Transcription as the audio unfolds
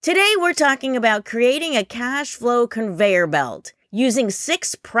Today, we're talking about creating a cash flow conveyor belt, using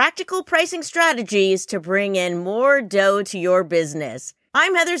 6 practical pricing strategies to bring in more dough to your business.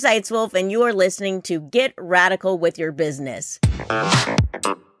 I'm Heather Zeitzwolf, and you are listening to Get Radical with Your Business.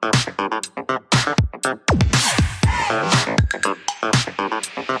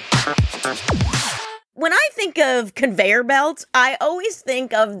 When I think of conveyor belts, I always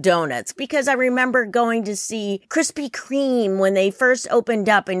think of donuts because I remember going to see Krispy Kreme when they first opened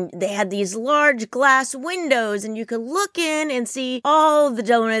up and they had these large glass windows and you could look in and see all the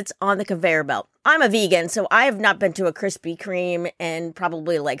donuts on the conveyor belt. I'm a vegan, so I have not been to a Krispy Kreme in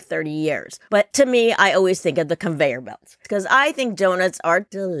probably like 30 years. But to me, I always think of the conveyor belts because I think donuts are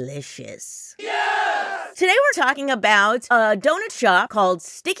delicious. Yes! Today we're talking about a donut shop called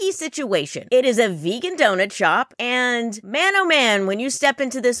Sticky Situation. It is a vegan donut shop, and man oh man, when you step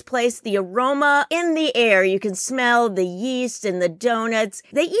into this place, the aroma in the air, you can smell the yeast and the donuts.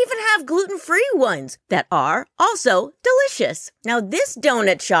 They even have gluten-free ones that are also delicious. Now this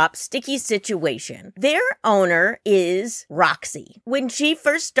donut shop, Sticky Situation, their owner is Roxy. When she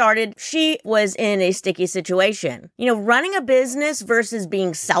first started, she was in a sticky situation. You know, running a business versus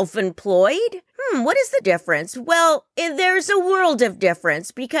being self-employed? What is the difference? Well, there's a world of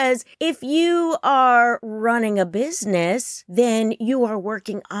difference because if you are running a business, then you are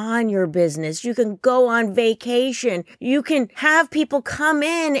working on your business. You can go on vacation. You can have people come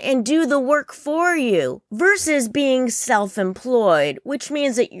in and do the work for you versus being self-employed, which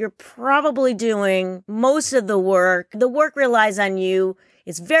means that you're probably doing most of the work. The work relies on you.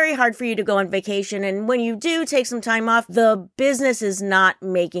 It's very hard for you to go on vacation, and when you do take some time off, the business is not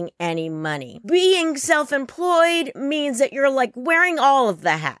making any money. Being self-employed means that you're like wearing all of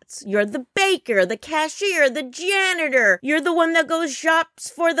the hats. You're the baker, the cashier, the janitor. You're the one that goes shops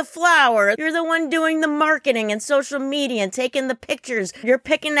for the flour. You're the one doing the marketing and social media and taking the pictures. You're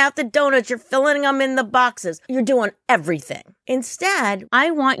picking out the donuts. You're filling them in the boxes. You're doing everything. Instead,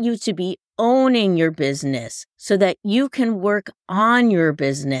 I want you to be owning your business so that you can work on your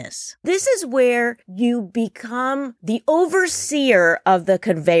business. This is where you become the overseer of the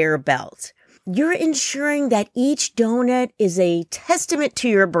conveyor belt. You're ensuring that each donut is a testament to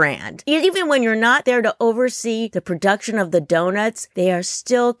your brand. Even when you're not there to oversee the production of the donuts, they are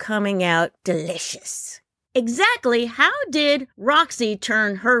still coming out delicious. Exactly how did Roxy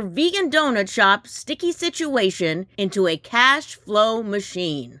turn her vegan donut shop, Sticky Situation, into a cash flow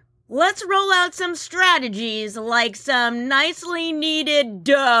machine? Let's roll out some strategies like some nicely needed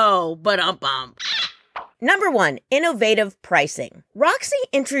dough. Ba-dum-bum. Number 1, innovative pricing. Roxy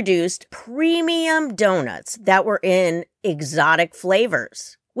introduced premium donuts that were in exotic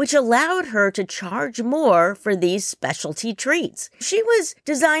flavors, which allowed her to charge more for these specialty treats. She was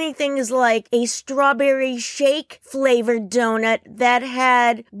designing things like a strawberry shake flavored donut that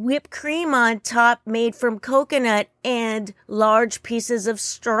had whipped cream on top made from coconut and large pieces of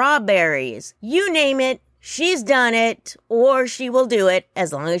strawberries. You name it, she's done it, or she will do it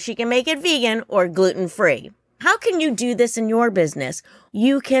as long as she can make it vegan or gluten-free. How can you do this in your business?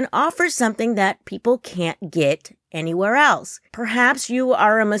 You can offer something that people can't get anywhere else. Perhaps you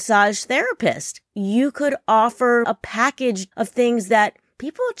are a massage therapist. You could offer a package of things that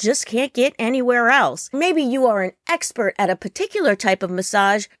people just can't get anywhere else. Maybe you are an expert at a particular type of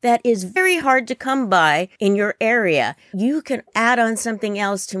massage that is very hard to come by in your area. You can add on something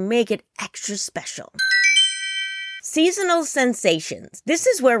else to make it extra special. Seasonal sensations. This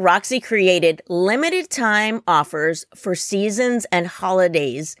is where Roxy created limited time offers for seasons and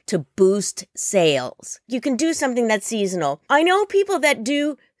holidays to boost sales. You can do something that's seasonal. I know people that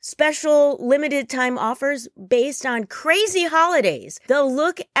do special limited time offers based on crazy holidays. They'll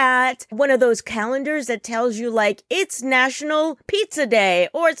look at one of those calendars that tells you like it's National Pizza Day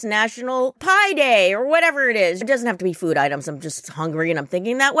or it's National Pie Day or whatever it is. It doesn't have to be food items. I'm just hungry and I'm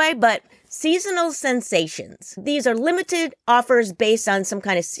thinking that way, but seasonal sensations. These are limited offers based on some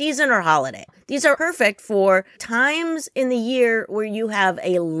kind of season or holiday. These are perfect for times in the year where you have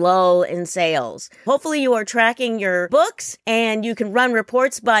a lull in sales. Hopefully you are tracking your books and you can run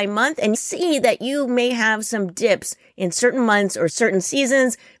reports by month and see that you may have some dips in certain months or certain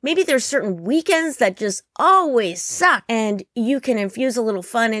seasons. Maybe there's certain weekends that just always suck, and you can infuse a little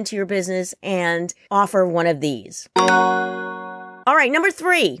fun into your business and offer one of these. All right, number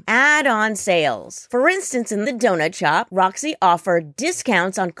 3, add-on sales. For instance, in the donut shop, Roxy offered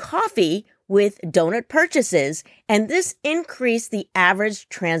discounts on coffee with donut purchases, and this increased the average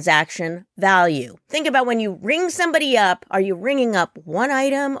transaction value. Think about when you ring somebody up, are you ringing up one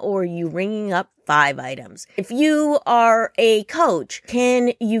item or are you ringing up 5 items? If you are a coach,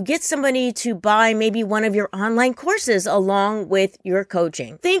 can you get somebody to buy maybe one of your online courses along with your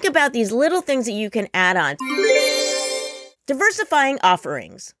coaching? Think about these little things that you can add on. Diversifying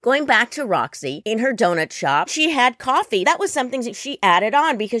offerings. Going back to Roxy, in her donut shop, she had coffee. That was something that she added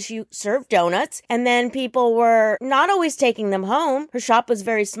on because she served donuts, and then people were not always taking them home. Her shop was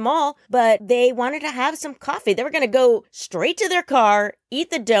very small, but they wanted to have some coffee. They were going to go straight to their car, eat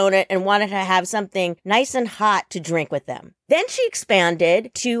the donut, and wanted to have something nice and hot to drink with them. Then she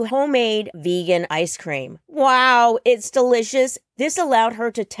expanded to homemade vegan ice cream. Wow, it's delicious. This allowed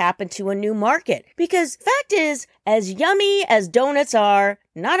her to tap into a new market because fact is, as yummy as donuts are,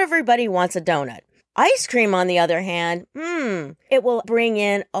 not everybody wants a donut. Ice cream, on the other hand, it will bring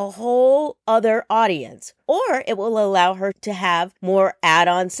in a whole other audience, or it will allow her to have more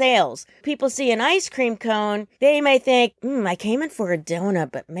add-on sales. People see an ice cream cone, they may think, I came in for a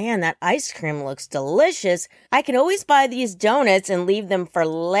donut, but man, that ice cream looks delicious. I can always buy these donuts and leave them for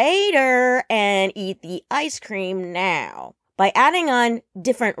later and eat the ice cream now. By adding on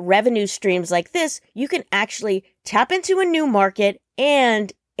different revenue streams like this, you can actually tap into a new market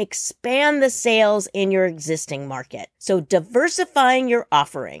and expand the sales in your existing market. So diversifying your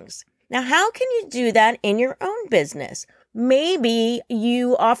offerings. Now, how can you do that in your own business? Maybe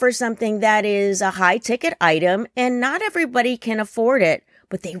you offer something that is a high ticket item and not everybody can afford it,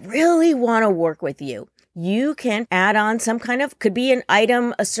 but they really want to work with you. You can add on some kind of, could be an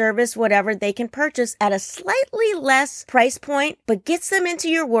item, a service, whatever they can purchase at a slightly less price point, but gets them into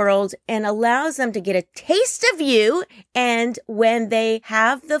your world and allows them to get a taste of you. And when they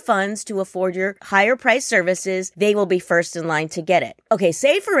have the funds to afford your higher price services, they will be first in line to get it. Okay,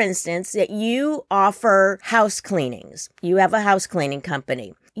 say for instance that you offer house cleanings. You have a house cleaning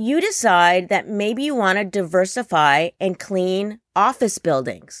company. You decide that maybe you want to diversify and clean office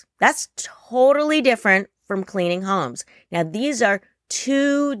buildings. That's totally different from cleaning homes. Now, these are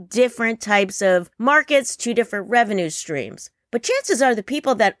 2 different types of markets, 2 different revenue streams. But chances are the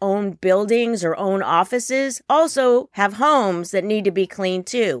people that own buildings or own offices also have homes that need to be cleaned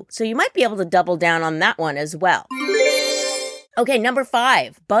too. So you might be able to double down on that one as well. Okay, number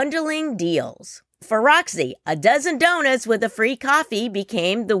 5, bundling deals. For Roxy, a dozen donuts with a free coffee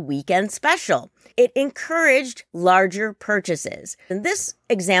became the weekend special. It encouraged larger purchases. In this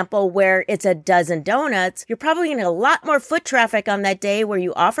example, where it's a dozen donuts, you're probably going to have a lot more foot traffic on that day where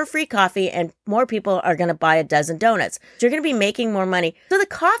you offer free coffee and more people are going to buy a dozen donuts. So you're going to be making more money. So the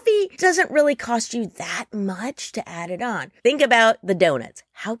coffee doesn't really cost you that much to add it on. Think about the donuts.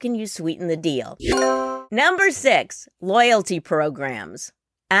 How can you sweeten the deal? Number 6, loyalty programs.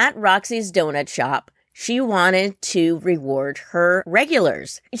 At Roxy's Donut Shop, she wanted to reward her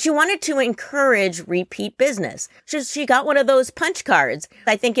regulars. She wanted to encourage repeat business. So she got one of those punch cards.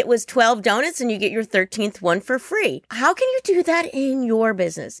 I think it was 12 donuts and you get your 13th one for free. How can you do that in your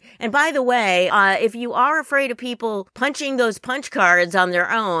business? And by the way, if you are afraid of people punching those punch cards on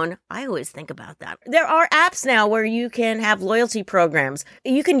their own, I always think about that. There are apps now where you can have loyalty programs.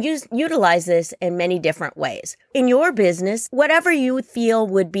 You can utilize this in many different ways. In your business, whatever you feel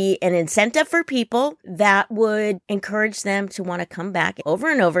would be an incentive for people that would encourage them to want to come back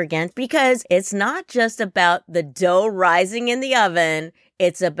over and over again, because it's not just about the dough rising in the oven.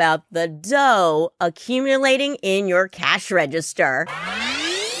 It's about the dough accumulating in your cash register.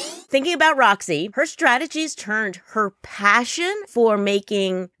 Thinking about Roxy, her strategies turned her passion for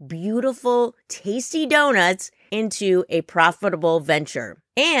making beautiful, tasty donuts into a profitable venture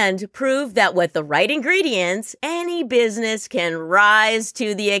and proved that with the right ingredients, any business can rise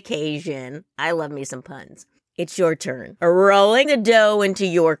to the occasion. I love me some puns. It's your turn. Rolling the dough into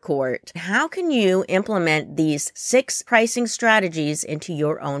your court. How can you implement these 6 pricing strategies into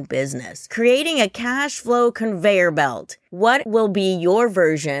your own business? Creating a cash flow conveyor belt. What will be your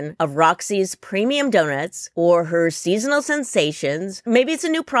version of Roxy's premium donuts or her seasonal sensations? Maybe it's a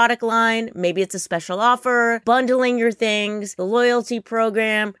new product line. Maybe it's a special offer, bundling your things, the loyalty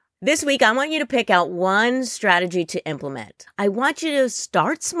program. This week, I want you to pick out one strategy to implement. I want you to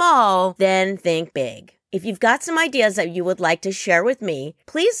start small, then think big. If you've got some ideas that you would like to share with me,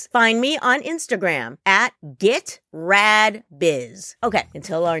 please find me on Instagram at GetRadBiz. Okay,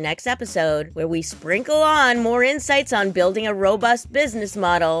 until our next episode, where we sprinkle on more insights on building a robust business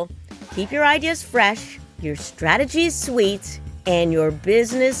model, keep your ideas fresh, your strategies sweet, and your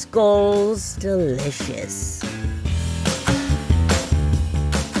business goals delicious.